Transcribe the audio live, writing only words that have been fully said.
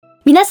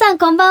皆さん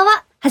こんばん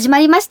は。始ま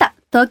りました。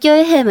東京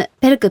FM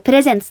ペルクプ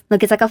レゼンツ乃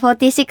木坂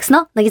46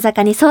の乃木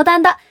坂に相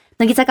談だ。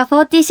乃木坂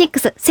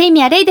46セイミ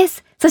ヤレイで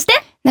す。そして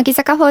乃木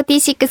坂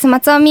46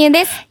松尾美優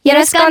です。よ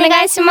ろしくお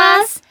願いし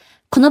ます。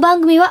この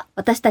番組は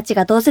私たち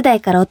が同世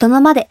代から大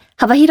人まで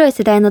幅広い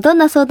世代のどん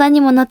な相談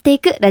にも乗ってい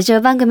くラジオ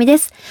番組で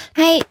す。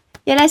はい。よ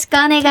ろしくお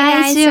願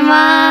いし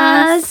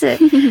ます。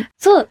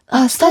そう、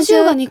スタジ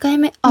オが2回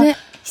目。ね、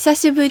久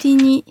しぶり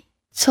に。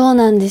そう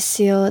なんで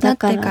すよ。だ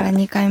から。なってから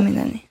2回目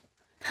だね。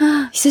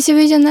久しぶ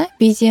りじゃない？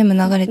 BGM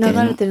流れてる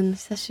の。流れてるの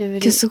久しぶり。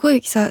今日すご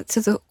いさ、ち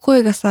ょっと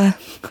声がさ、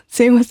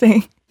すいませ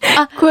ん。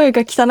声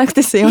が汚く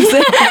てすいませ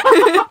ん。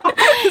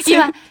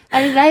今、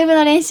ライブ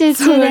の練習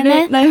中で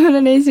ね。ライブ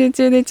の練習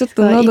中でちょっ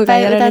と喉が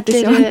やられて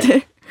しまっ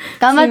て。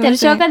頑張ってる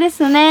証拠で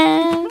す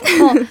ね。もう、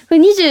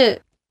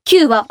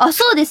29は、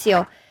そうです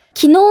よ。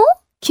昨日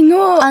終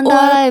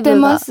わって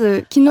ます。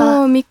昨日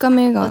3日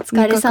目が。お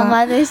疲れ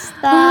様でし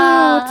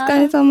た。お疲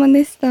れ様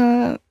でし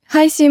た。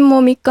配信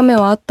も3日目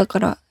はあったか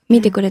ら、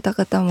見てくれた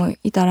方も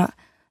いたら、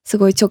す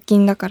ごい直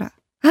近だから、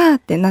っ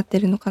てなって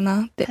るのか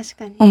なって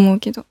思う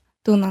けど、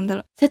どうなんだ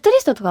ろう。セットリ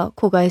ストとか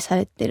公開さ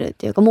れてるっ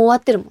ていうか、もう終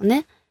わってるもん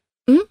ね。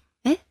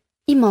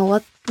今も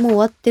う終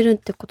わってるっ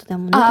てことだ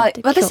もんね。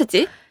私たち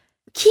聞いて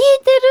る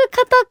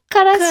方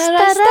からした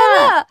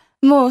ら、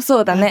もうそ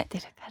うだね。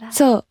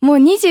そう、もう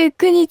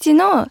29日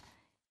の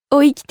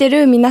を生きて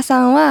る皆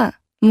さんは、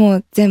も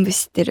う全部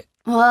知ってる。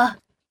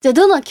じゃあ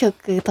どの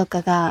曲と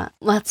かが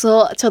松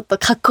尾ちょっと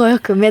かっこよ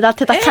く目立っ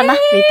てたかな、み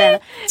たいな。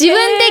自分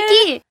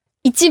的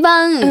一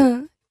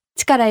番、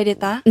力入れ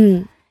た？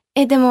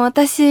でも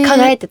私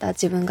輝いてた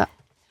自分が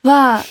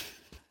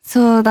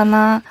そうだ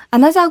な、ア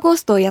ナザーゴー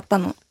ストをやった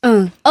の。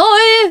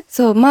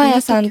そう、マー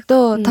ヤさん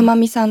とたま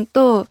みさん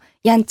と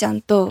ヤンちゃ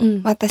んと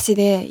私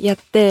でやっ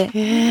て、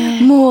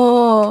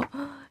もう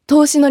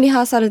投資のリ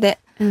ハーサルで、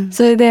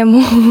それでも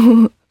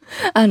う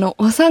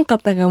お三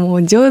方がも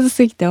う上手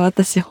すぎて、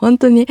私本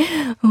当に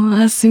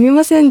すみ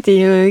ませんって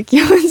いう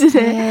気持ち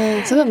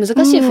で、すごい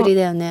難しい振り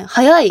だよね。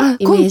早いイメー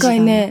ジ。今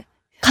回ね、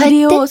振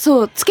りを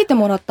つけて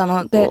もらった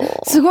ので、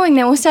すごい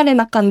ねおしゃれ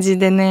な感じ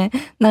でね、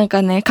なん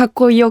かねかっ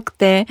こよく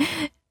て、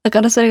だ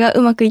からそれが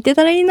うまくいって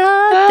たらいいなー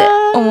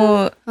って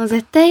思う。もう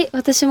絶対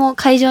私も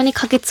会場に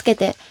駆けつけ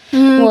て、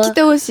来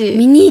てほしい。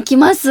見に行き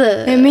ま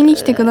す。見に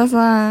来てくだ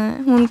さ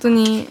い。本当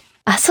に。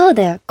そう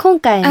だよ。今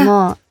回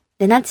も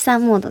レナチさ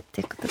んモードっ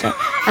ていうことで、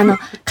滑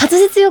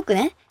舌よく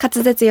ね。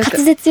滑舌よ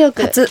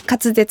く。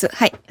滑舌。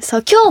はい。そ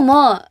う、今日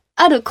も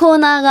あるコー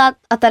ナーが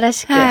新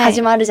しく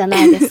始まるじゃな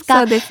いですか。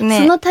そうですね。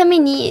そのため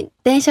に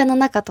電車の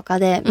中とか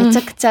でめち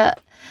ゃくちゃ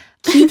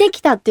聞いてき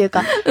たっていう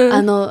か、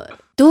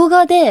動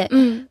画で、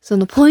そ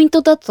のポイン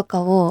トだと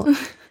かを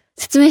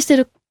説明して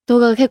る動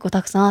画が結構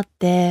たくさんあっ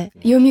て、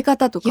読み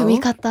方とか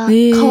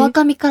川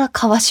上から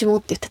川下っ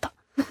て言ってた。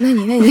何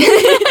ち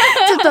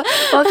ょっ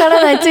とわか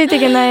らない、ついてい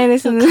けないで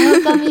すね。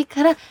川上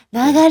から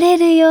流れ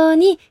るよう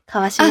に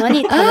川下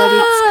にたどり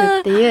着く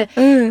ってい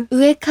う、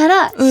上か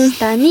ら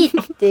下にっ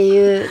て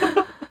いう、っ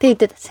て言っ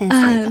てた先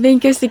生が。勉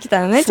強してきた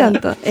のね、ちゃん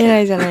と。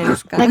偉いじゃないで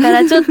すか。だか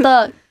らちょっと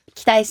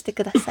期待して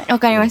ください。わ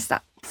かりまし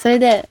た。それ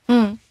で、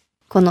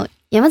この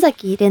山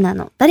崎怜奈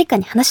の誰か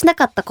に話しな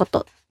かったこ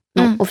と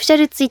のオフィシャ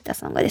ルツイッター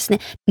さんがですね、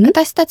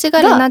私たち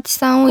がレナチ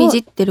さんをいじ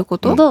ってるこ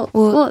と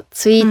を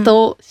ツイー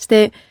トをし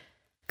て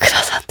くだ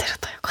さってる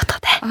ということ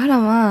で、あら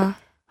ま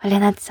あ、レ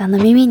ナチさんの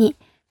耳に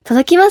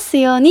届きます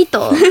ように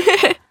と、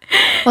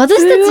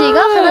私たち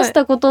が話し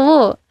たこ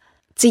とを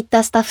ツイッタ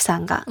ースタッフさ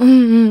んが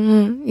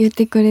言っ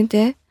てくれ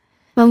て、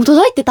もう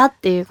届いてたっ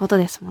ていうこと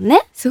ですもん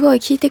ね。すごい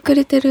聞いてく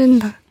れてるん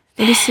だ。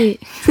嬉しい。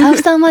スタッ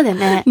フさんまで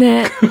ね。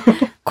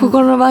こ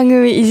この番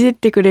組いじっ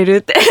てくれる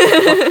って。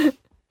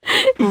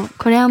もう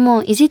これはも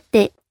ういじっ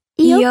て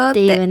いいよっ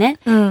ていうね、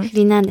振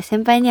りなんで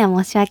先輩に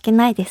は申し訳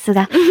ないです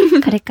が、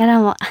これか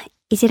らも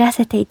いじら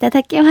せていた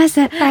だきま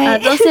す。どう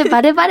せ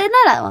バレバレ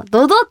なら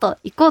堂々と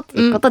行こうと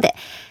いうことで、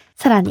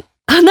さらに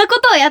こんな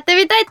ことをやって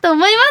みたいと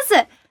思いま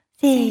す。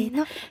せー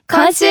の。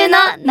今週の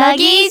乃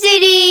木いじ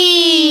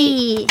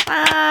り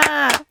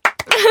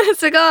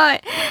すごい。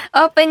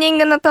オープニン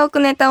グのトーク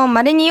ネタを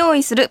稀に用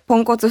意するポ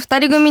ンコツ二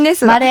人組で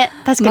すが。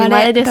確かに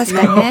稀です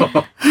ね。確かにね。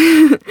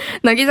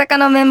乃木坂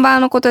のメンバー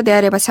のことであ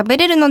れば喋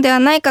れるのでは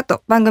ないか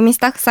と番組ス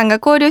タッフさんが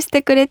考慮し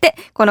てくれて、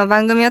この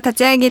番組を立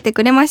ち上げて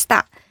くれまし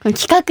た。この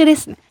企画で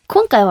すね。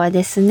今回は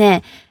です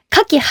ね、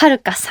柿はる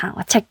かさん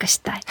をチェックし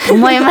たいと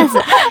思います。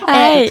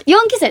4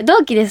期生、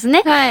同期です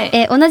ね。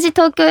同じ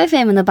東京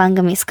FM の番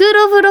組、スクー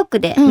ルオブロッ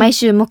クで毎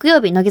週木曜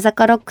日、乃木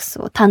坂ロック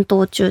スを担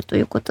当中と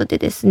いうことで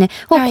ですね、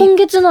今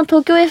月の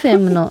東京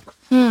FM の、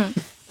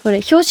これ、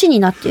表紙に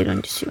なっている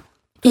んですよ。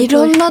い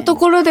ろんなと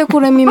ころで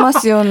これ見ま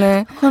すよ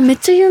ね。これめっ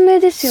ちゃ有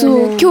名ですよ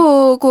ね。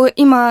そう、今日、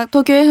今、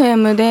東京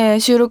FM で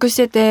収録し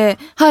てて、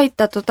入っ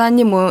た途端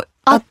にも、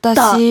あった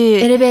し、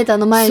エレベーター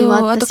の前に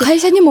もあったし、あと会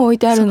社にも置い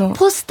てあるの。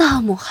ポスタ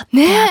ーも貼っ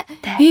てあっ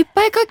て。いっ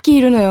ぱいカッキー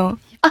いるのよ。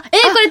これ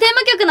テー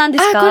マ曲なんで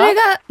すか？これ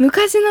が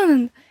昔のな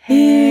んだ。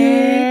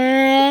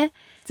へー。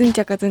ズン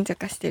チャカズンチャ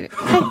カしてる。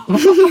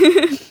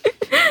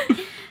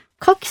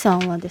カッキさん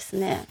はです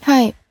ね、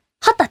はい。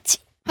20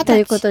歳と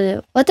いうこと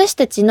で、私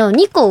たちの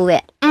2個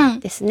上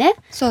ですね。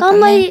そうだね。あん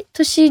まり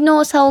年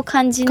の差を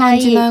感じな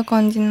い。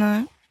感じな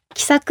い。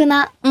気さく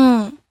な、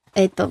真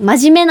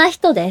面目な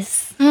人で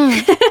す。カ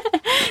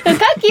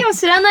ッキーを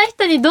知らない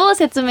人にどう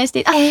説明し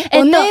て、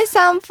お姉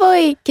さんっぽ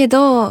いけ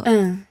ど、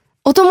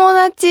お友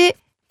達、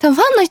多分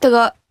ファンの人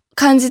が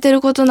感じて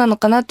ることなの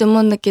かなって思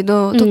うんだけ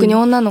ど、特に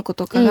女の子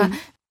とかが、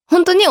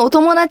本当にお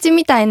友達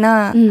みたい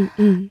な、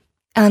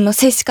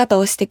接し方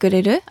をしてく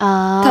れる。多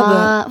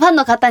分。ファン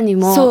の方に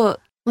も、そう。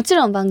もち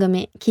ろん番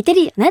組聞いて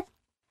るよね。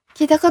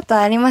聞いたこと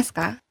あります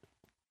か？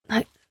は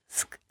い。申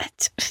し訳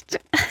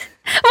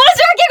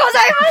ござ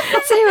いませ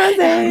ん。すいま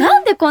せん。な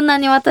んでこんな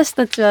に私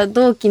たちは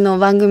同期の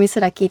番組す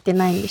ら聞いて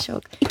ないんでしょ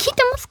うか？聞い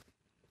てますか？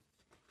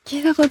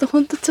聞いたことほ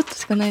んとちょっと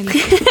しかないです。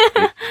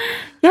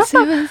やっぱ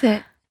すいませ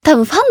ん。多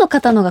分ファンの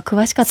方のが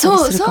詳しかったり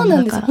するかも。そう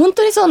なんです。本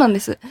当にそうなんで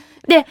す。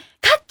で、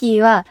カッキ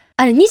ーは、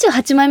あれ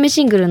28枚目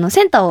シングルの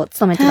センターを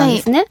務めてたんで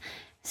すね。はい、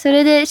そ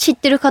れで知っ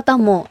てる方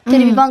も、テ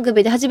レビ番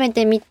組で初め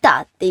て見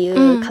たってい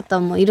う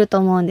方もいると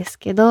思うんです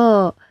け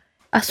ど、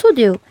そう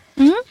だよ。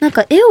なん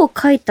か絵を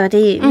描いた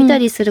り、見た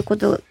りするこ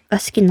とが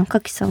好きな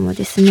カキさんは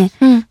ですね、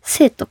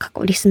生徒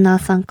リスナ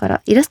ーさんか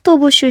らイラストを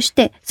募集し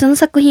て、その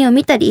作品を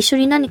見たり一緒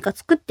に何か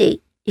作って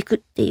いくっ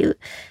ていう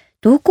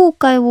同好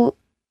会を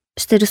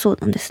してるそう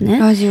なんですね。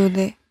ラジオ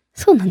で。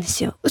そうなんで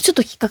すよ。ちょっ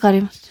と引っかか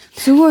ります。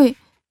すごい。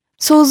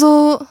想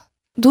像、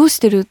どう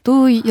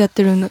やっ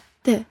てるんだっ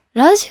て。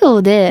ラジ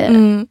オで、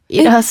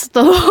イラス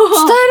トを、伝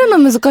える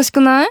の難しく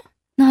ない？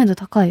難易度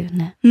高いよ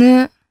ね。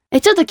ね。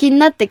ちょっと気に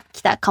なって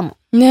きたかも。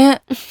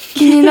ね。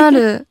気にな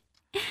る。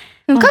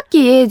でもカッ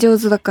キー絵上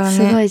手だからね。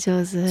すごい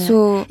上手。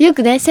そう。よ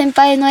くね、先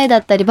輩の絵だ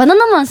ったり、バナ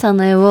ナマンさん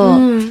の絵を、あ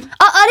れ見ま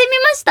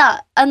し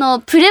た。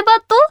プレバ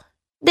ト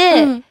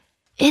で、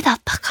絵だ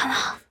ったか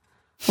な。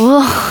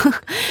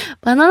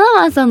バナナ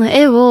マンさんの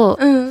絵を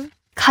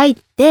描い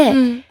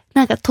て、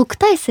なんか特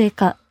待生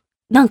か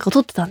なんか撮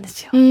ってたんで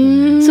すよ。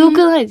すご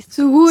くないですか？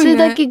すごいね。そ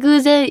れだけ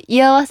偶然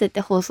居合わせ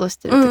て放送し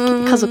てる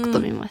時、家族と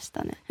見まし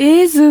たね。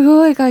す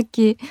ごいカッ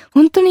キー。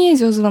本当に絵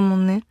上手だも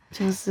んね。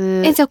上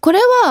手。じゃあこれ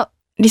は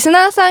リス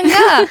ナーさん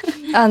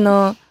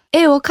が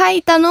絵を描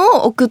いたの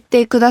を送っ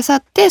てくださ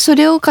って、そ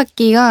れをカッ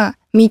キーが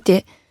見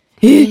て、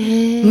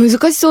難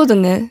しそうだ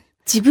ね。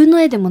自分の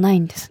絵でもない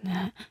んです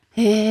ね。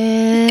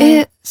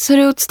そ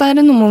れを伝え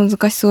るのも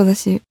難しそうだ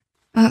し。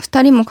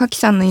2人もカキ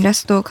さんのイラ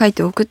ストを描い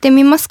て送って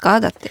みますか？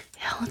だって。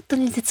いや、本当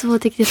に絶望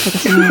的です、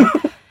私も。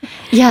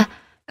いや、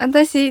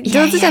私、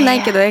上手じゃな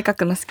いけど絵描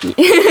くの好き。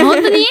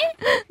本当に？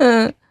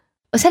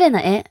おしゃれ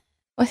な絵？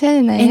おしゃ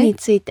れな絵に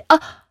ついて。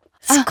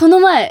この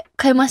前、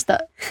買いまし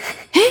た。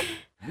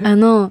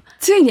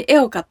ついに絵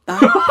を買った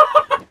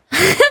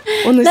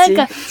お主。なん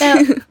か、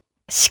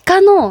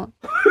鹿の、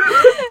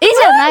絵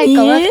じゃない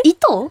か、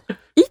糸？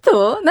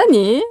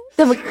何？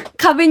でも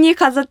壁に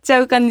飾っち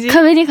ゃう感じ。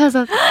壁に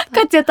飾った。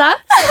買っちゃっ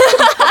た？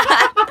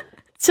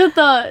ちょっ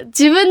と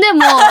自分でも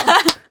な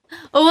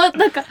ん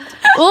か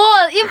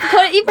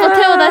一歩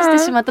手を出して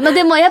しまったの。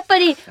でもやっぱ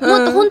りもっ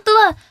と本当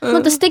はも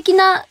っと素敵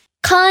な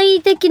簡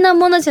易的な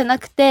ものじゃな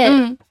くて、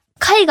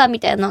絵画み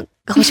たいなのが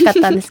欲しかっ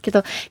たんですけ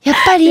ど、やっ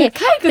ぱり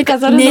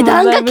値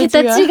段が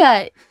桁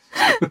違い。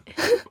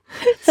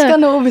鹿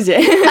のオブジェ。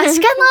鹿の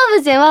オ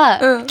ブジェ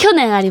は去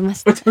年ありま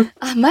した。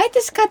毎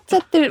年買っちゃ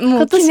ってる。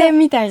もう記念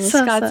みたいに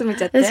鹿集め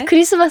ちゃって。私ク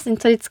リスマスに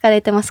取り憑か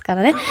れてますか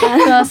らね。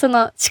そ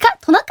の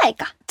トナカイ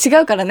か。違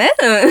うからね。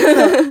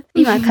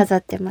今飾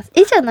ってます。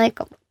絵じゃない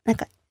かも。なん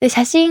か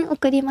写真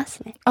送ります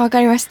ね。わか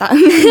りました。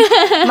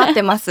待っ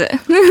てます。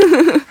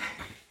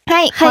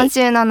はい、今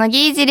週の乃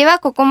木いじりは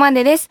ここま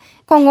でです。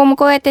今後も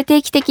こうやって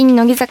定期的に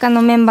乃木坂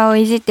のメンバーを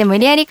いじって無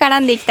理やり絡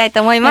んでいきたい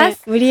と思いま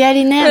す。無理や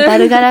りね、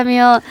悪絡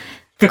みを。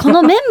こ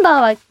のメンバ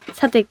ーは、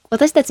さて、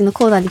私たちの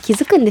コーナーに気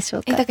づくんでしょ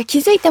うか？だから気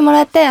づいても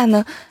らって、あ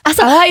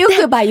わよ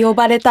くば呼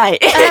ばれたい。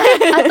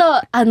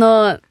あ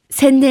と、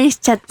宣伝し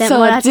ちゃって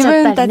もらっちゃったり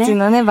ね。自分たち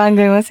のね、番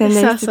組を宣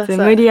伝しつつ、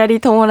無理や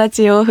り友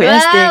達を増や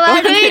していこう。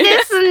悪い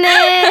です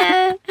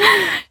ね。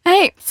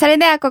はい。それ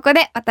ではここ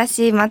で、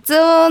私、松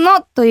尾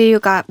のとい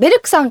うか、ベ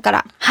ルクさんか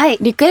ら、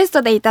リクエス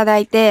トでいただ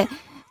いて、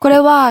これ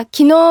は昨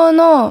日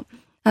の、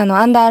ア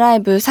ンダーライ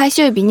ブ最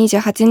終日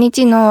28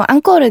日のア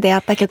ンコールでや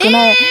った曲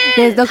なん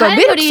で、だから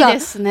ベルクさ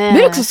ん、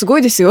ベルクさんすご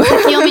いですよ。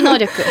読み能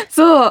力。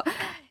そう。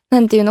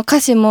なんていうの、歌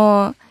詞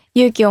も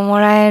勇気をも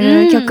らえ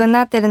る曲に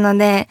なってるの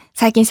で、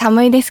最近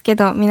寒いですけ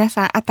ど、皆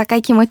さん温か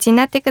い気持ちに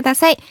なってくだ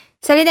さい。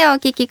それではお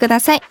聴きくだ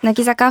さい。乃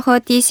木坂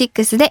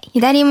46で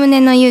左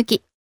胸の勇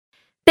気。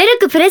ベル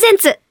クプレゼン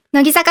ツ、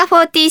乃木坂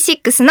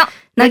46の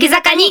乃木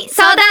坂に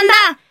相談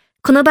だ。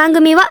この番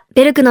組は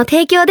ベルクの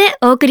提供で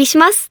お送りし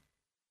ます。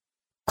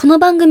この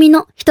番組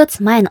の一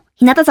つ前の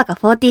日向坂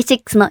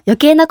46の余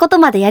計なこと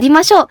までやり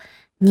ましょ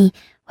うに、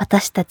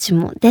私たち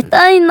も出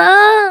たい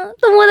な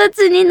ぁ。友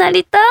達にな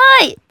りた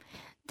い。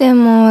で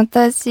も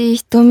私、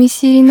人見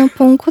知りの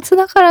ポンコツ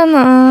だから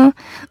な。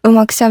う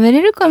まく喋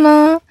れるか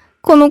な。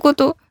このこ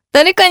と、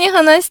誰かに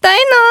話したい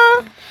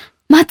な。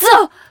松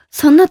尾、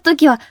そんな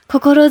時は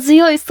心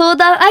強い相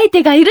談相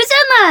手がいるじ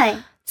ゃない。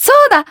そ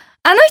うだ、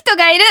あの人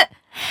がいる。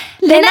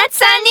レナチ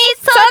さんに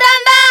相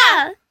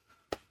談だ。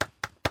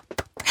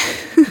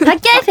タッ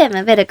キャ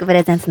FM ベルクプ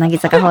レゼンツ乃木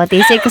坂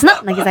46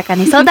の乃木坂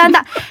に相談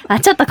だ。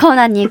ちょっとコー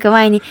ナーに行く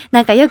前に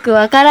なんかよく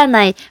わから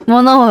ない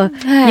ものを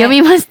読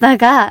みました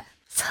が、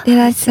レ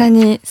ナチさん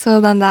に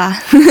相談だ。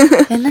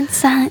レナチ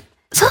さん、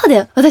そうだ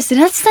よ。私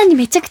レナチさんに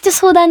めちゃくちゃ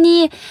相談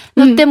に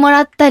乗っても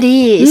らった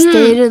りし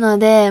ているの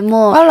で、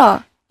もう。あ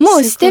ら。も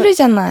うしてる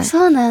じゃない。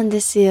そうなんで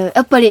すよ。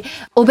やっぱり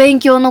お勉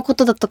強のこ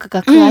とだとか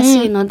が詳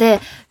しいので、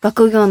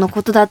学業の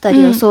ことだった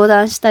りを相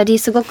談したり、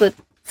すごく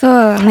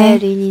頼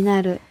りに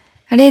なる。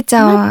れいち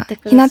ゃんは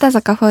日向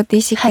坂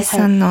46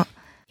さんの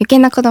余計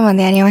なことま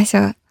でやりまし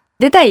ょう。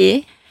出た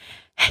い？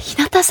日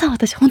向さん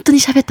私本当に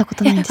喋ったこ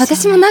とないんですよ、ね。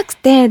私もなく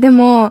て、で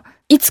も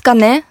いつか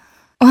ね、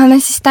お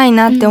話ししたい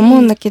なって思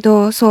うんだけ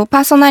ど、そう、パ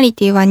ーソナリ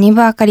ティは丹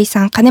生あかり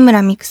さん、金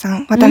村美久さ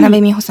ん、渡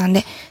辺美穂さん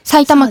で、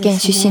埼玉県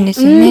出身で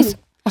すよね。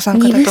お三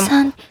方とも。丹生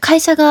さん、会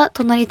社が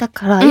隣だ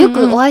から、よ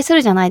くお会いす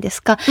るじゃないで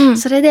すか。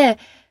それで、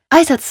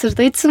挨拶する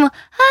といつも、お疲れ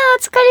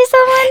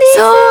様です。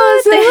そ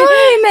う、すごいね。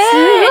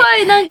す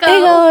ごい、なんか、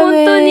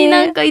本当に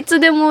なんかいつ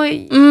でもお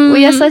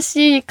優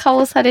しい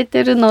顔され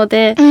てるの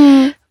で、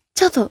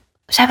ちょっと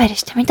おしゃべり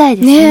してみたい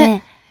です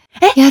ね。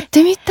やっ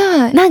てみ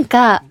たい。なん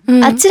か、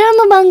あちら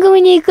の番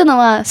組に行くの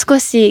は少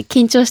し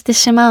緊張して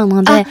しまう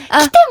ので、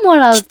来ても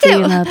らうってい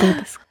うのはどう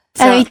です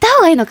か？いた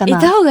方がいいのかな？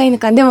いた方がいいの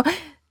かな。でも、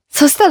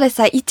そしたら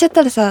さ、行っちゃっ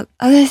たらさ、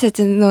私た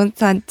ちの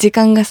さ、時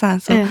間がさ、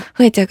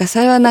増えちゃうから、そ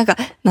れはなんか、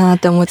なーっ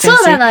て思っちゃう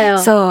し。そうなのよ。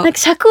そう。なんか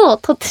尺を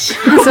取ってし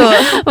まう。そ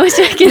う。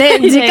申し訳な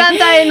い。ね、時間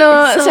帯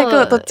の尺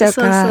を取っちゃう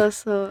から。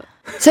そう。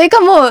それ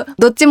かもう、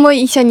どっちも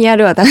一緒にや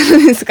るはダメ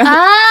ですか？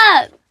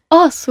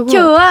すごい。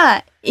今日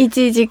は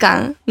1時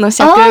間の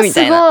尺み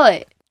たいな。す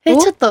ごい。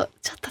ちょっと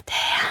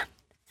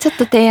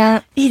提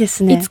案。いいで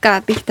すね。いつか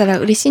できたら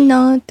嬉しい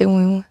なーって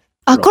思いま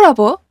す。コラ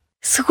ボ？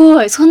す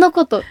ごい、そんな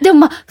こと。で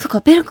もそっか、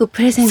ベルク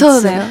プレゼンツ。そ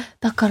うだよ。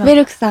だから。ベ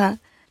ルクさん、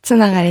つ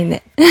ながり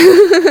で。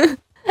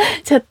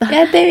ちょっと。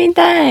やってみ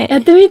たい。や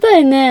ってみた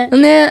いね。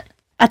ね。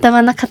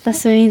頭の片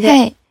隅で。は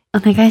い。お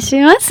願いし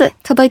ます。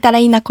届いたら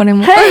いいな、これ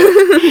も。はい。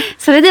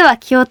それでは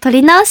気を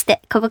取り直し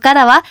て、ここか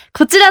らは、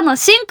こちらの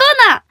新コ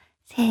ーナー。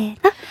せー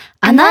の。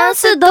アナウン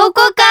ス同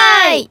好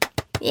会。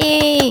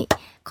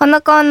こ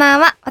のコーナー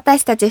は、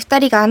私たち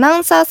2人がアナ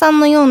ウンサーさん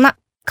のような、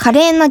華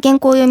麗な原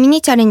稿読み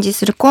にチャレンジ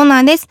するコー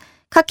ナーです。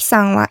カキ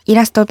さんはイ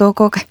ラスト同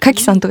好会。カ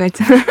キさんとか言って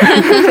た。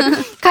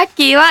カッ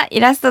キーはイ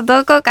ラスト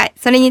同好会。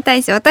それに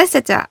対して私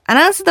たちはア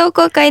ナウンス同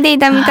好会で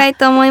挑みたい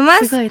と思いま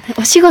す。すごい。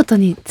お仕事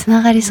につ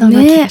ながりそう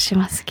な気がし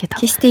ますけど。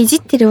決していじっ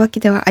てるわけ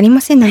ではあり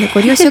ませんので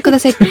ご了承くだ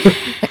さい。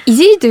い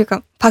じりという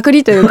か、パク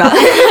リというか。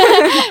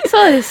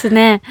そうです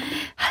ね。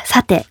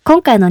さて、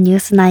今回のニュー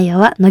ス内容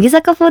は乃木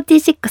坂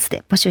46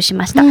で募集し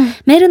ました。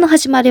メールの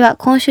始まりは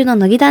今週の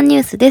乃木団ニ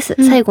ュースです。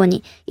最後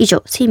に以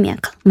上、セイミヤ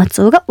か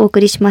松尾がお送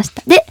りしまし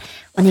た。で、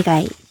お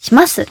願いし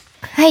ます。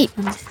はい。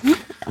なんですね。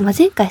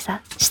前回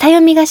さ、下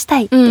読みがした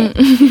いって。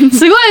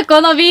すごい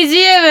この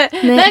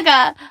BGM。なん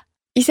か、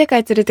異世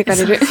界連れてか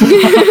れる。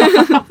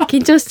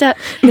緊張しちゃう。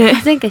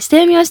前回下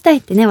読みをしたい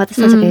ってね、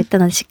私たちが言った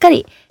ので、しっか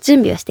り準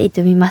備をしていっ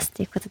てみます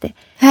ということで。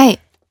はい。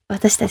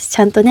私たちち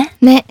ゃんとね。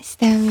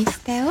下読みし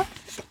たよ。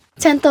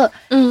ちゃんと、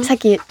さっ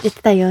き言って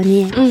たよう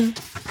に、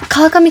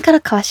川上から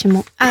川下。じ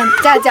ゃ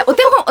あ、お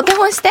手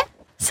本して。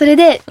それ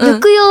で、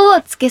抑揚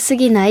をつけす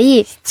ぎな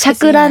い、しゃ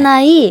くら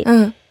ない、ニ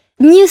ュ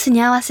ース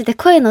に合わせて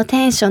声の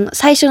テンションの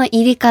最初の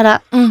入りか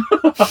ら、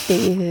って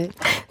いう。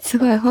す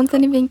ごい、本当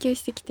に勉強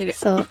してきてる。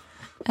そう。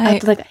あ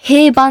となんか、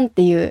平板っ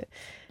ていう、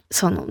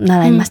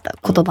習いました、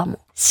言葉も。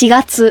4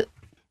月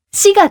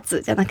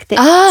じゃなくて、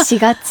4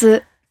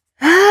月。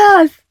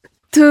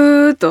ト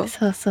ゥーと。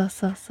そう。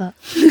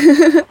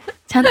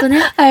ちゃんとね。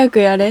早く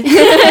やれ。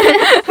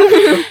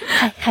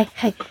は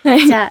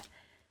い。じゃあ、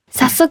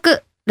早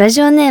速、ラ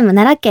ジオネーム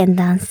奈良県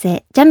男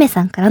性、ジャメ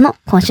さんからの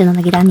今週の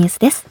乃木団ニュース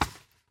です。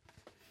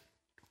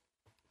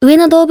上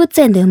野動物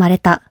園で生まれ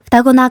た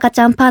双子の赤ち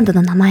ゃんパンダ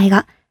の名前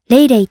が、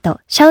レイレイと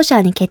シャオシャ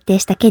オに決定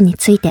した件に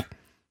ついて、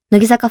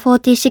乃木坂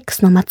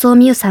46の松尾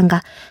美優さん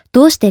が、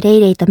どうしてレイ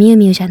レイとミュウ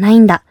ミュウじゃない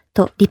んだ、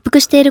と立腹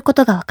しているこ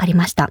とが分かり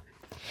ました。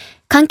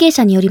関係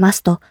者によりま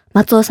すと、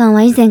松尾さん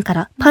は以前か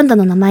らパンダ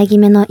の名前決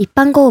めの一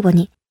般公募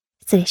に、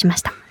失礼しま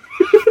した。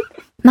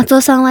松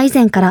尾さんは以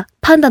前から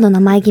パンダの名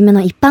前決め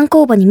の一般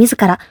公募に自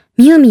ら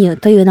ミュウミュウ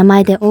という名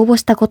前で応募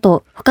したこと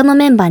を他の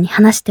メンバーに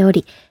話してお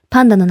り、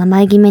パンダの名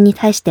前決めに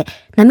対して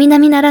並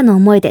々ならぬ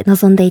思いで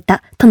臨んでい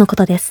たとのこ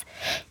とです。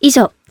以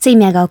上、つい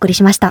みやがお送り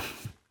しました。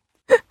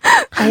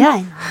早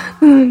いな。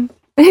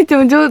で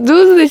も上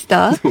手でし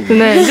た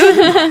ね。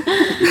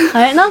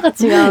あれなんか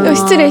違うな。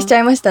失礼しちゃ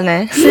いました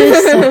ね。失礼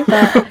しちゃっ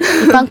た。一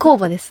般公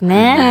募です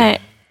ね。は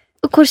い。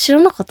これ知ら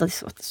なかったで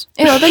す、私。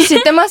私知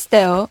ってました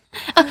よ。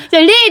じ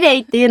ゃあ、レイレイ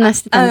っていうのは知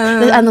って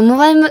たの。モ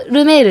バイ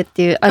ルメールっ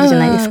ていうあるじゃ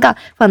ないですか。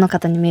ファンの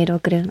方にメールを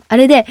送れるの。あ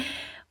れで、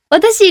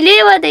私、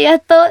令和でや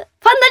っとパンダ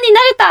に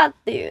なれたっ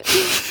ていう。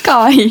か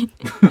わいい。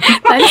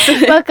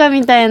バカ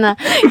みたいな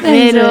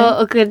メール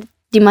を送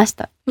りまし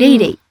た。レイ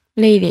レイ。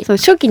レイレイ。そう、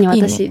初期に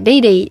私、レ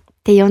イレイ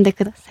って呼んで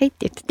くださいっ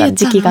て言ってた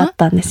時期があっ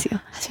たんですよ。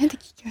初めて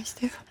聞きまし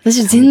たよ。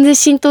私全然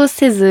浸透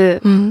せ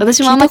ず、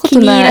私もあんま気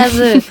に入ら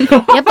ず、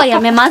やっぱや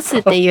めます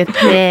って言っ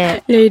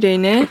て。レイレイ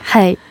ね。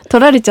はい。取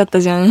られちゃっ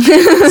たじゃん。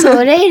そ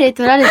う、レイレイ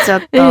取られちゃ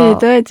った。レイレイ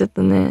取られちゃっ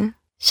たね。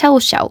シャ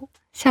オシャオ。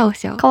シャオ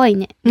シャオ。かわいい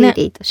ね。レイ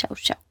レイとシャオ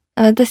シャオ。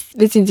私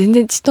別に全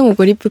然ちっとも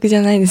ご立腹じ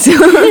ゃないですよ。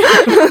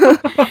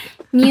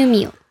ミュウ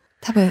ミュウ。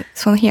多分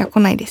その日は来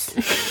ないです。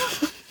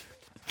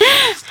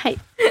はい。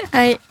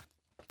はい。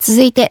続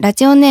いてラ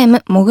ジオネー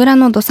ムもぐら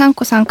のどさん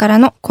こさんから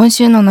の今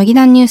週の乃木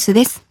談ニュース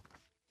です。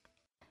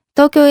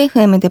東京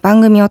FM で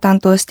番組を担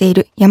当してい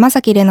る山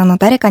崎怜奈の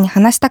誰かに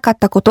話したかっ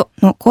たこと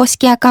の公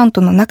式アカウン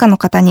トの中の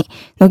方に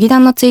乃木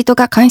談のツイート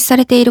が監視さ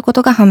れているこ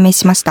とが判明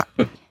しました。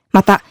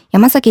また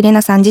山崎怜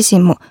奈さん自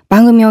身も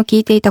番組を聞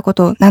いていたこ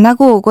とを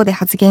755で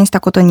発言した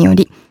ことによ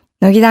り、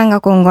乃木談が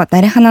今後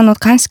誰花の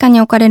監視下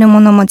に置かれるも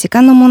のも時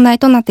間の問題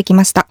となってき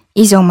ました。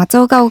以上、松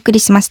尾がお送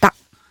りしました。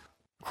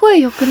声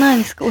良くない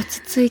ですか？落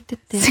ち着いて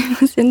て。すい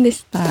ませんで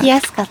した。聞き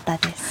やすかった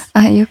です。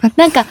あ、よかっ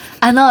た。なんか、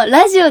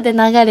ラジオで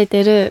流れ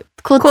てる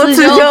交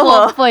通情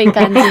報っぽい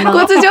感じの。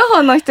交通情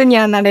報の人に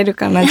はなれる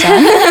かな、じゃあ。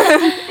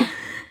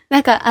な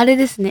んか、あれ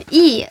ですね。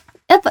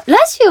やっぱ、ラ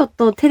ジオ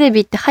とテレ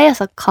ビって速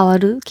さ変わ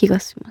る気が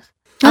します。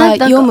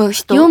読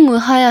む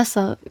速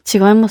さ違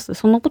います？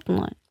そんなこと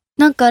ない？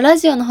なんか、ラ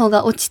ジオの方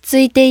が落ち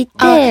着いてい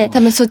て、多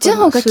分そっちの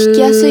方が聞き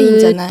やすいん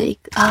じゃない？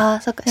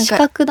そっか、視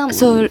覚だもんね。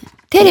そう。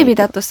テレビ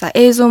だとさ、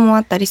映像も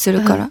あったりす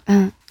るから、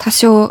多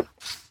少、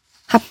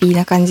ハッピー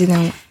な感じで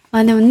も。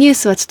まあでもニュー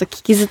スはちょっと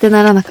聞き捨て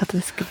ならなかった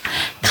ですけど、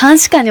監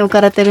視下に置か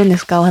れてるんで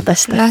すか、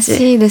私たち。ら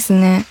しいです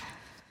ね。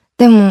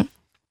でも、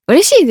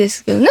嬉しいで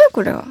すけどね、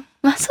これは。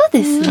まあそう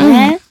です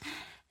ね。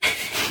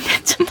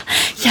ちょっと、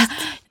いや、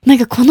なん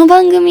かこの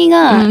番組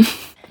が、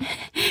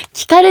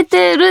聞かれ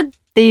てるっ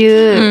て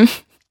いう、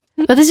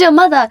私は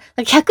まだ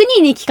100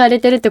人に聞かれ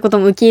てるってこと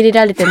も受け入れ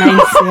られてないん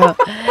ですよ。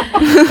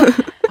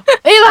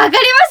わかり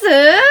ま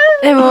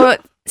す？でも、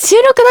収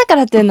録だか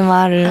らっていうのも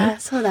ある。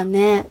そうだ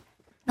ね。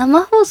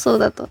生放送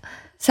だと。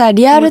さあ、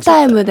リアル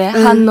タイムで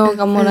反応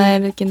がもらえ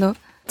るけど、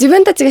自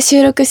分たちが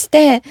収録し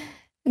て、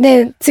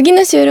で、次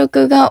の収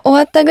録が終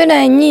わったぐ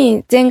らい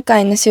に、前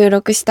回の収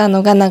録した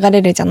のが流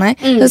れるじゃない？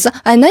そうそう、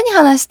あれ何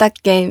話したっ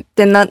けっ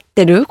てなっ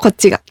てる？こっ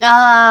ちが。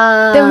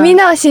でもみん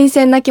なは新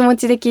鮮な気持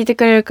ちで聞いて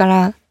くれるか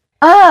ら。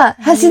ハ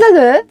ッシュタ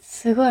グ？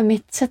すごい、め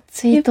っちゃ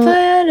ツイート。いっぱ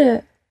いあ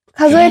る。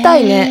数えた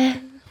い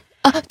ね。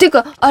ていう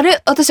か、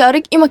私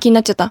今気にな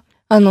っちゃった。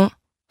フォ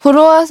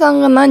ロワーさ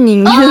んが何人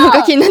いるの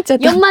か気になっちゃっ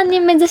た。4万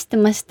人目指して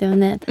ましたよ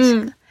ね、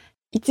確か。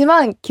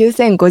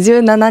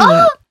19,057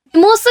人。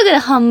もうすぐで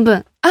半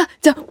分。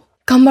じゃあ、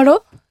頑張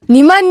ろう。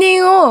2万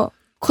人を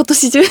今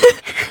年中。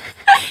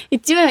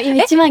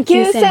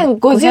19,057。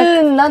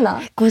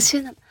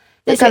57。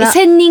だから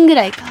1000人ぐ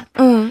らいか。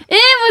難しい。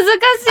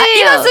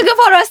今すぐフ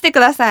ォローしてく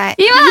ださい。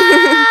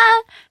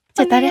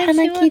じゃあ誰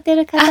花聞いて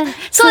る方に。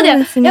そうだよ。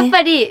やっ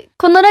ぱり、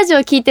このラジオ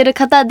聞いてる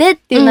方でっ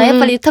ていうのは、やっ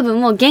ぱり多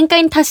分もう限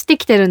界に達して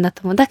きてるんだ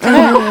と思う。だか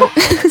ら、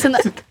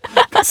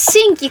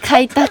新規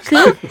開拓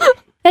だっ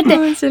て、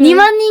2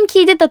万人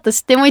聞いてたと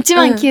しても、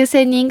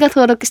19,000人が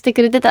登録して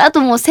くれてたら、あ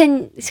ともう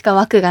1000しか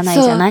枠がな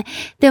いじゃない？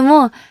で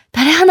も、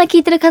誰花聞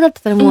いてる方だっ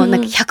たらもうな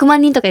んか100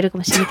万人とかいるか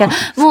もしれないから、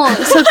もう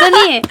そこ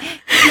に、い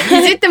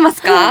じってま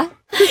すか？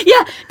いや、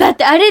だっ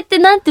てあれって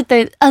なんて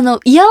言ったら、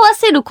居合わ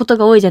せること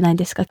が多いじゃない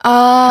ですか。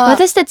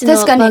私たちの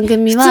番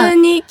組は。普通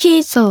に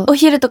お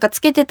昼とか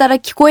つけてたら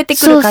聞こえて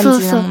くる感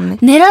じだもんね。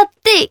狙っ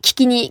て聞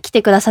きに来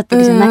てくださって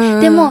るじゃな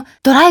い。でも、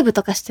ドライブ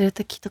とかしてる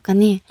時とか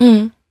に、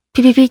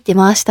ピピピって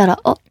回したら、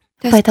やっ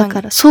ぱりだ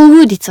から、遭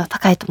遇率は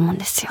高いと思うん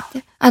ですよ。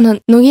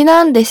乃木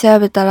なんで調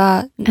べた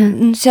ら、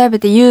調べ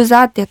てユー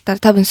ザーってやったら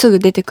多分すぐ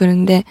出てくる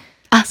んで。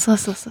そう。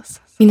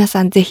皆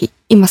さんぜひ、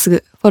今す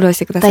ぐフォローし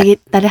てください。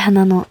誰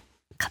花の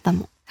方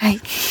も。はい。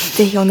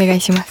ぜひお願い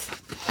します。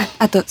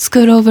あと、スク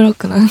ールオブロッ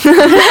クの。スク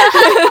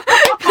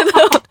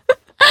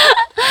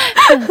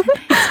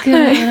ー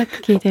ルオブロック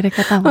聞いてる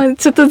方も。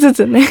ちょっとず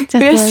つね。増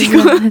やして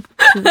いこう。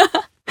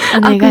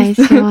お願い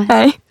します。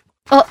はい。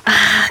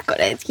こ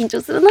れ緊張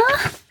するな。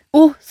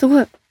す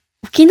ごい。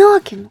沖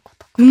縄県の方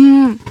か。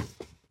南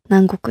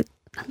国で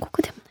もない。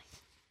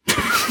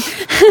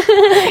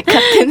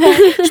勝手な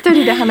一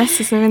人で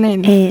話進めない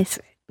ね。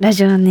ラ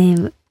ジオネー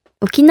ム。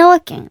沖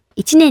縄県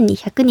1年に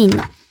100人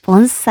の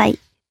盆栽。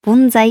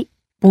1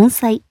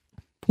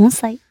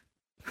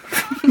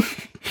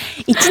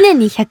年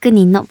に100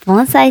人の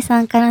盆栽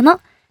さんから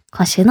の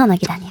今週の乃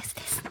木田ニュース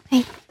です。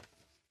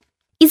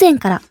以前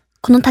から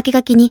この竹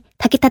垣に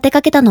竹立て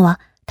かけたのは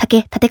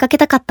竹立てかけ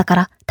たかったか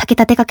ら竹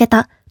立てかけ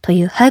たと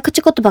いう早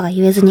口言葉が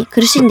言えずに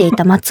苦しんでい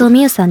た松尾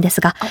美優さんで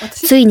すが、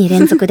ついに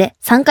連続で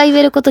3回言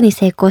えることに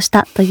成功し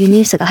たというニ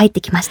ュースが入っ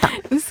てきました。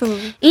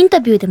イン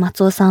タビューで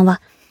松尾さんは、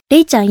レ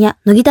イちゃんや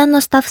乃木団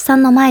のスタッフさ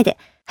んの前で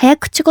早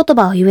口言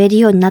葉を言える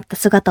ようになった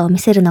姿を見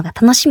せるのが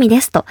楽しみ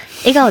ですと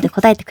笑顔で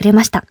答えてくれ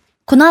ました。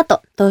この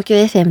後、東京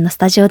FM のス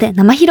タジオで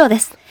生披露で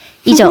す。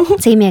以上、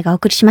セイメイがお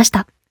送りしまし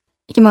た。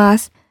いきま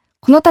す。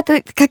この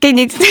立てかけ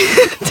に、も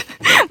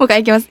う一回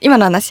いきます。今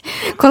の話。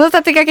この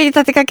立てかけに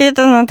立てかけ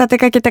たの立て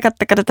かけたかっ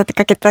たから立て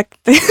かけたっ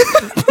て。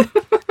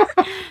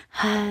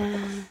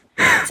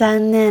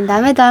残念、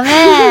ダメ。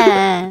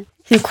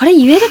これ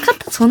言える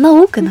方そんな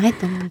多くない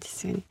と思うんで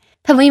すよね。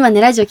多分今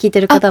ね、ラジオ聞いて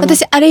る方も。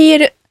私、あれ言え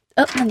る。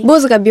何？坊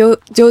主が上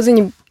手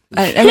に、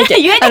言え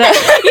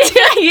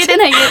て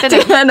ない。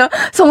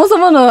そもそ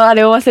ものあ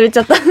れを忘れち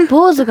ゃった。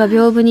坊主が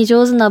屏風に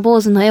上手な坊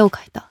主の絵を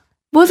描いた。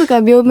坊主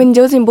が屏風に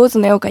上手に坊主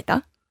の絵を描い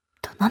た？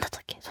なんだった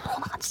っけ？そんな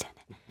感じだよ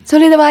ね。そ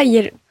れでは言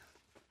える。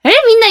み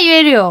んな言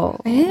える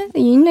よ。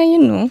みんな言え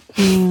るの？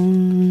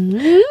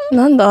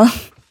なんだ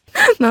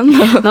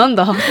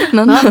こ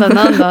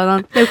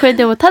れ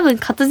でも多分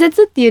滑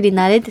舌っていうより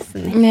慣れです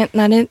ね。ね、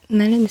慣れ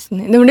です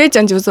ね。でもれいち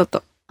ゃん上手だっ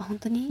た。本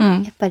当に？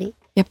やっぱり。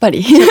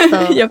ちょっ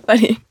と。やっぱ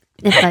り。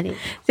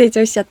成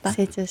長しちゃった。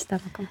成長した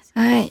のかもし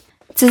れない。はい。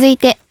続い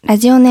て、ラ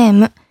ジオネー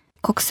ム、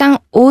国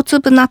産大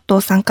粒納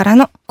豆さんから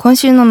の今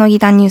週の乃木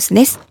団ニュース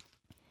です。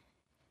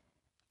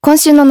今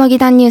週の乃木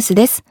団ニュース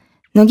です。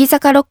乃木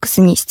坂ロックス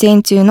に出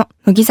演中の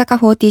乃木坂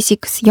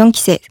464期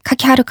生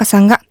柿遥さ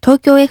んが東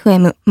京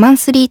FM マン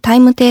スリータイ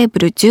ムテーブ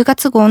ル10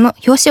月号の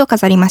表紙を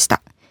飾りまし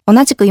た。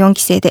同じく4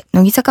期生で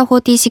乃木坂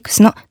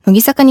46の乃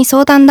木坂に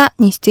相談だ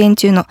に出演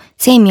中の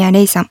清宮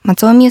レイさん、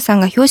松尾美優さん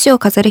が表紙を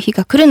飾る日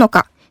が来るの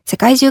か、世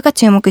界中が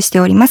注目して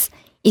おります。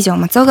以上、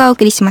松尾がお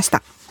送りしまし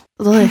た。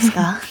どうです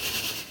か？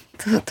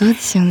どうで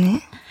しょう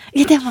ね。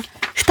でも、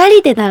二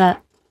人でなら、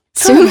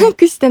注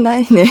目してな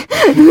いね。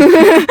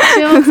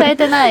注目され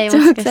てない。注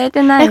目され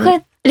てない、ね。こ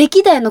れ、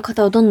歴代の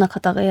方はどんな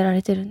方がやら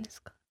れてるんで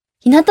すか？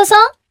日向さん？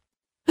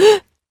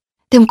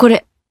でもこ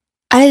れ、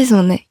あれです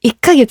もんね。1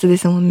ヶ月で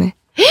すもんね。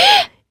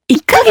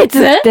1ヶ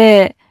月っ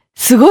て、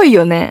すごい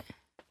よね。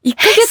1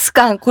ヶ月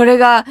間これ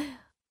が、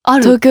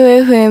東京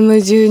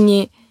FM 中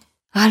に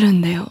ある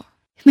んだよ。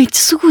めっち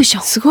ゃすごいじ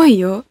ゃん。すごい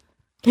よ。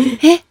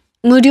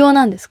無料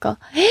なんですか？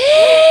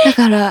だ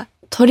から、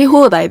取り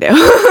放題だよ。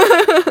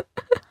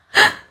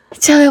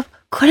じゃあ、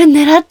これ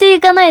狙って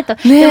いかないと。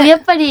ね、でもやっ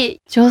ぱり、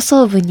上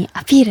層部に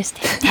アピールし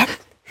てね。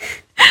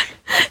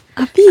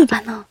アピール？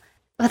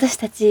私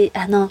たち、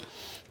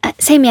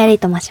清宮レイ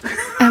と申しま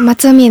す。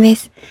松尾美恵で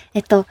す。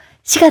4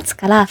月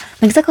から、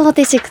乃木坂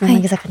46の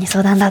乃木坂に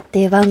相談だって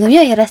いう番組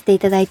をやらせてい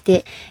ただい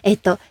て、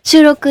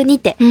収録に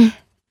て、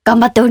頑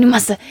張っておりま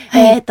す。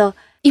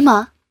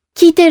今、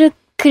聞いて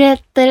くれ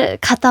てる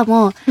方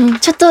も、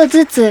ちょっと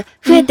ずつ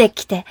増えて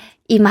きて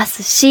いま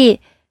す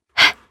し、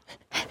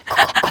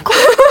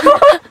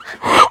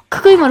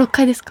ここ今6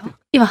回ですか？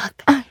今8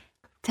回。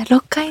じゃあ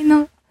6回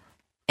の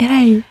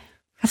偉い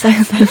方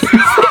々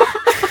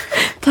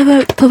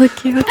に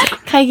届けようと。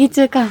会議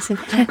中かもしれ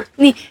ない。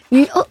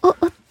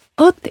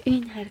おって意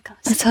味に入るかも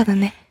しれない。そうだ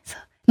ね。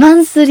マ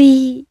ンス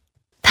リー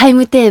タイ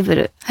ムテーブ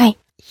ル。はい。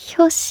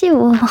表紙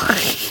を、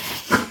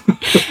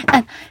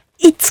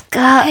いつ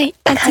か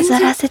飾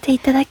らせてい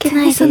ただけ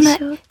ないでしょ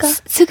うか？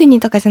すぐ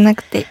にとかじゃな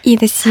くていい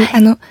ですし、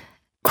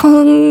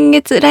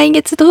来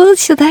月どう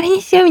しよう、誰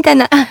にしようみたい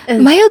な、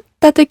迷っ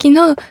た時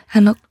の、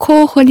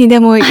候補にで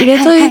も入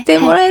れといて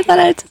もらえた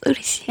らちょっと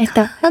嬉しい。乃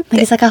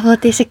木坂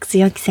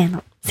464期生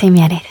の清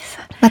宮レイです。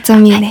松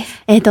尾美恵で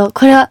す。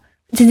これは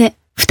全然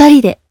2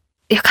人で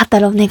よかった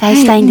らお願い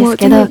したいんです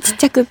けど。ちっ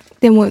ちゃく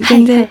でも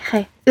全然。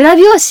裏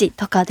表紙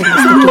とかでも素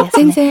敵で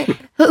すね。全然。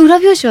裏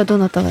表紙はど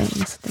なたがやり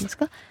ますってます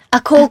か？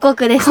広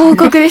告です。広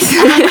告です。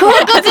広告か。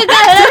裏表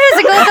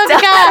紙広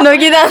告か。乃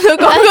木団の広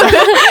告。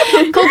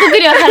広告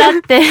料払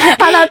って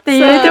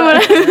入れてもら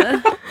う。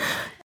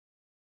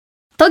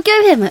東京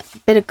FM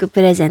ベルク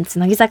プレゼンツ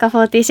乃木坂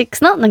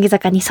46の乃木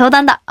坂に相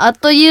談だ。あっ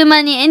という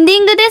間にエンデ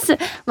ィングです。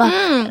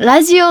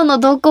ラジオの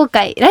同好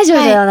会、ラジ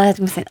オではな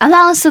くて、ア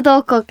ナウンス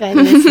同好会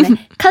でです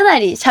ね、かな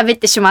り喋っ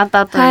てしまっ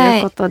たとい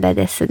うことで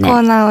ですね。コ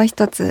ーナーを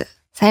一つ、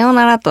さよう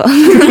ならと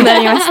な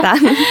りました。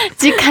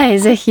次回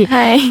ぜひ、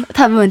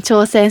多分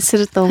挑戦す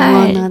ると思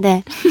うの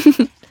で、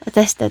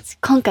私たち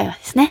今回は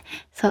ですね、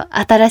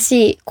新し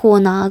いコー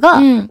ナーが、コ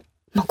ーナー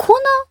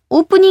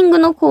オープニング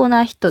のコー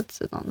ナー一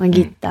つの乃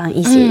木団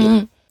いじ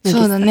り。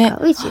そうだね。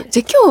じ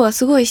ゃあ今日は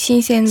すごい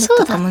新鮮だっ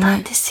たかもね。そうだった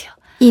んですよ。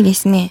いいで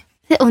すね。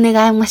で、お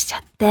願いもしちゃ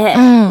って、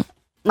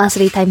マンス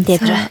リータイムテー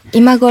ブル。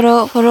今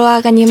頃フォロワ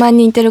ーが2万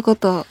人いてるこ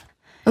と、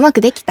うま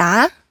くでき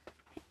た？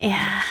いやー、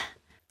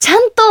ちゃ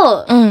ん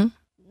と、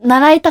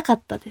習いたか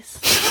ったです。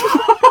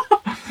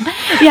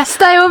いや、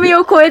下読み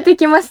を超えて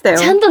きましたよ。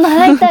ちゃんと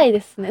習いたい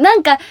ですね。な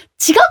んか、違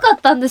か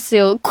ったんです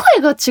よ。声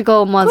が違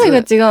う、まず。声が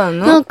違う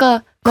の？なん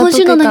か、今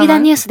週の乃木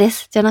団ニュースで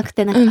す。じゃなく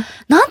て、なんて言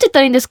った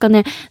らいいんですか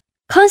ね。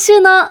監修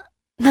なん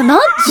ちょ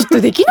っ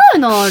とできない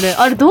な、あれ。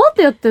あれどうやっ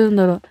てやってるん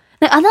だろう。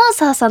アナウン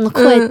サーさんの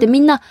声ってみ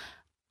んな、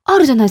あ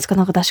るじゃないですか、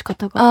なんか出し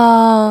方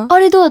が。あ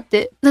れどうやっ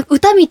て、なんか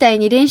歌みたい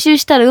に練習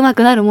したら上手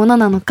くなるもの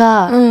なの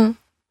か。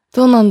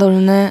どうなんだろ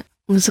うね。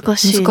難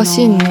しい。難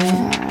しいね。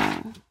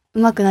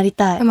上手くなり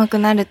たい。上手く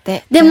なるっ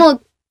て。でも、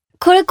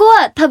これ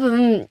は多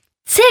分、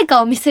成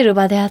果を見せる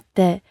場であっ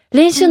て、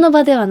練習の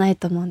場ではない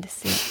と思うんで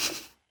すよ。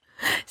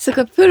す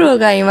ごい、プロ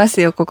がいます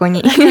よ、ここ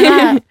に。だ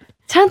から、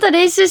ちちゃんと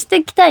練習して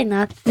いきたい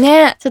なって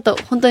ね、ちょっと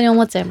本当に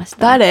思っちゃいました。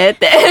誰っ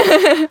て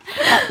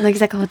乃木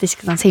坂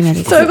46のセイミヤ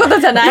です。そういうこと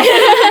じゃない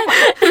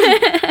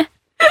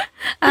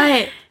は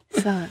い、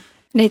そう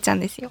れいちゃん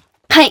ですよ。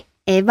はい、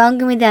番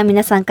組では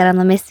皆さんから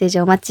のメッセージ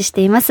をお待ちして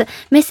います。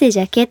メッセー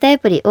ジは携帯ア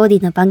プリ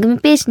OD の番組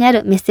ページにあ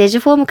るメッセージ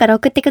フォームから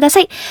送ってくださ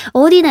い。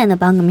OD 内の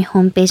番組ホ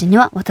ームページに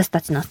は私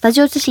たちのスタ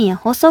ジオ写真や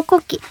放送後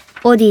期、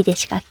OD で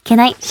しか聞け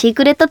ないシー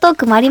クレットトー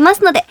クもありま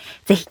すので、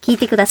ぜひ聞い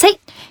てください。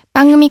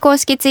番組公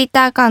式ツイッ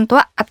ターアカウント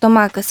は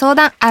相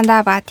談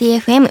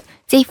_TFM。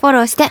ぜひフォ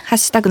ローしてハッ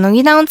シュタグ乃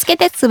木談をつけ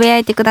てつぶや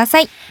いてくだ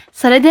さい。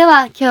それで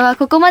は今日は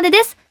ここまで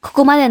です。こ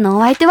こまでの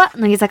お相手は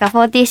乃木坂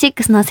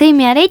46のセイ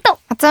ミヤレイと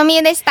松尾美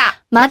優でし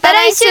た。また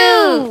来週。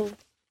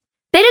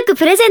ベルク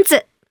プレゼン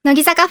ツ乃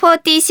木坂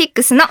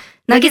46の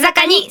乃木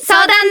坂に相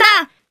談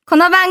だ。こ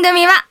の番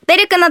組はベ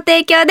ルクの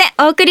提供で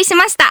お送りし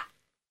ました。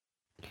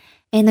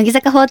乃木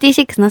坂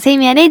46のセイ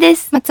ミヤレイで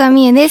す。松尾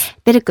美優です。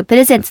ベルクプ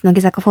レゼンツ乃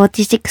木坂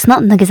46の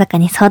乃木坂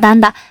に相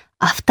談だ。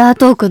アフター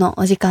トークの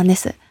お時間で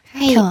す。は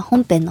い、今日は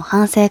本編の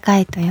反省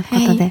会ということ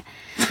で、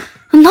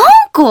はい、なん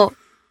か、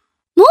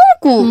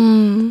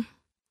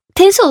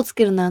点数をつ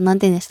けるなら何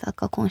点でした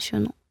か、今週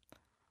の。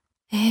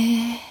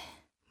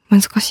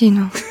難しい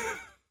な。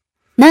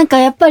なんか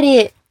やっぱ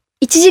り、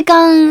1時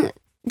間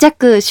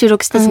弱収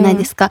録したじゃない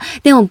ですか。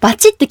でもバ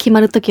チって決ま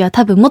るときは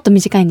多分もっと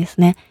短いんです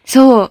ね。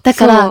そう。だ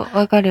から、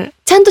わかる。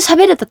ちゃんと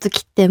喋れたと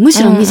きってむ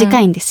しろ短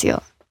いんです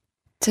よ。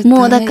ちょっと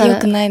もうだから良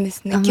くないで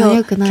すね。今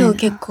日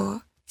結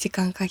構時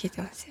間かけ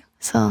てますよ。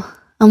そう。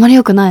あまり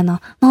良くない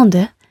な。なん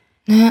で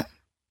ね。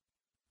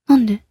な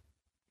んで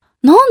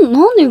何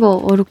が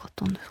悪かっ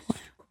たんですか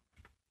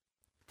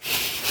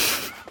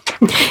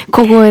ね。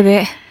小声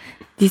で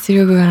実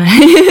力がない。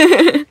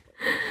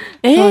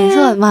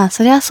そう、まあ、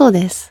そりゃそう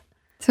です。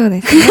そう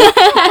ですね。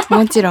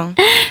もちろん。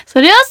そ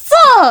りゃ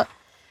そ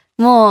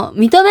う、もう、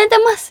認めて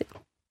ますよ。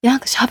なん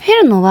か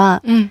喋るの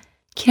は、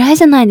嫌い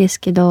じゃないです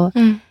けど、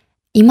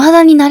未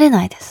だになれ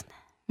ないです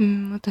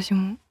ね。私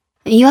も。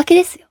言い訳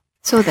ですよ。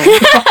そうだよ。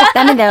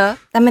ダメ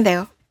だ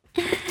よ。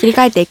切り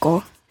替えてい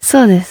こう。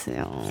そうです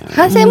よ。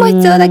反省も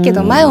必要だけ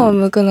ど、前を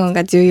向くの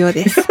が重要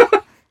です。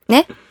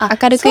ね。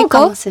明るくいこう。そう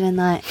かもしれ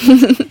ない。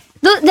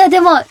じゃあ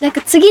でも、なん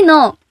か次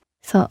の、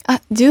そう。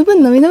十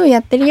分のびのびや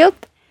ってるよ。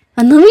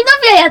のびのびは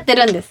やって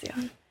るんですよ。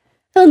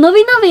の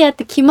びのびやっ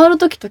て決まる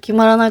ときと決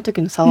まらないと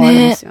きの差はあ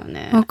りますよ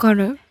ね。わか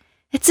る。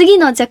次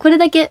の、じゃあこれ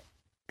だけ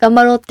頑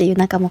張ろうっていう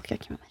中目標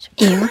決めましょ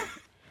う。いいよ。わ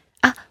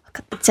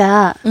かった。じ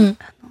ゃあ、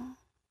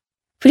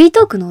フリー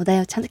トークのお題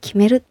をちゃんと決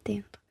めるってい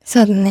うの。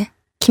そうだね。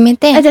決め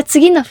て。じゃあ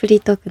次のフリー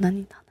トーク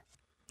何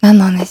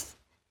の話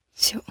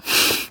しよう。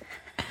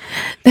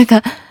なん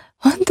か、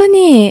本当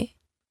に、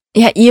い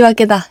や、言い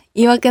訳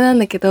なん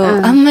だけど、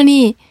あんま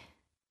り、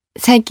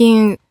最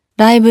近、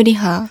ライブリ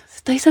ハ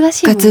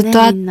がずっ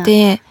とあっ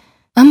て、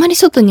あんまり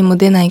外にも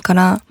出ないか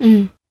ら、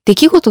出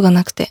来事が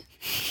なくて。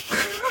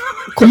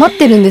困っ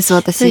てるんです、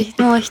私。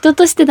もう人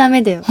としてダ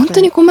メだよ。本当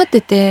に困っ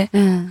てて、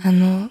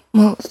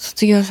もう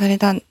卒業され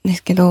たんで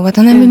すけど、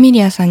渡辺美里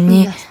也さん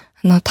に、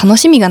楽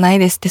しみがない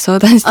ですって相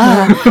談した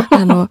ら、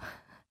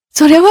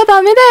それは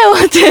ダメだ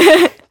よっ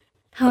て。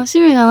楽し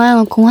みがない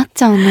の困っ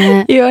ちゃう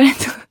ね。言われ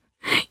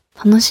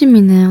た。楽し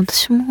みね。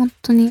私も本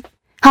当に。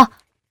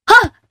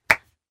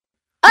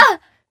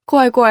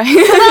怖い。じ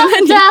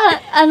ゃ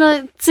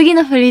あ、次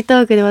のフリート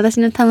ークで私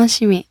の楽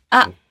しみ。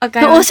わ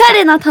かりました。おしゃ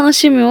れな楽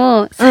しみ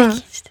を最近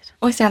してる。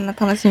おしゃれな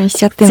楽しみし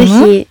ちゃってる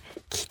の？ぜ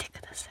ひ、聞いて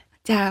ください。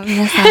じゃあ、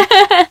皆さん、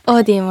オ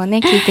ーディもね、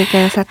聞いてく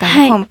ださったの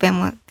で、本編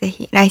もぜ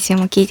ひ、来週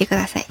も聞いてく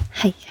ださい。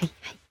は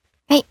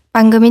い。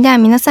番組では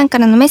皆さんか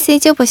らのメッセー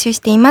ジを募集し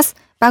ています。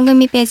番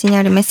組ページに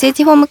あるメッセー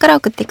ジフォームから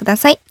送ってくだ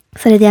さい。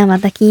それではま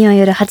た金曜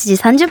夜8時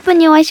30分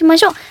にお会いしま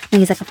しょう。乃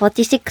木坂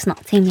46の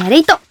セイミヤレ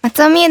イと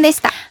松尾美優でし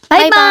た。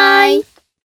バイバイ。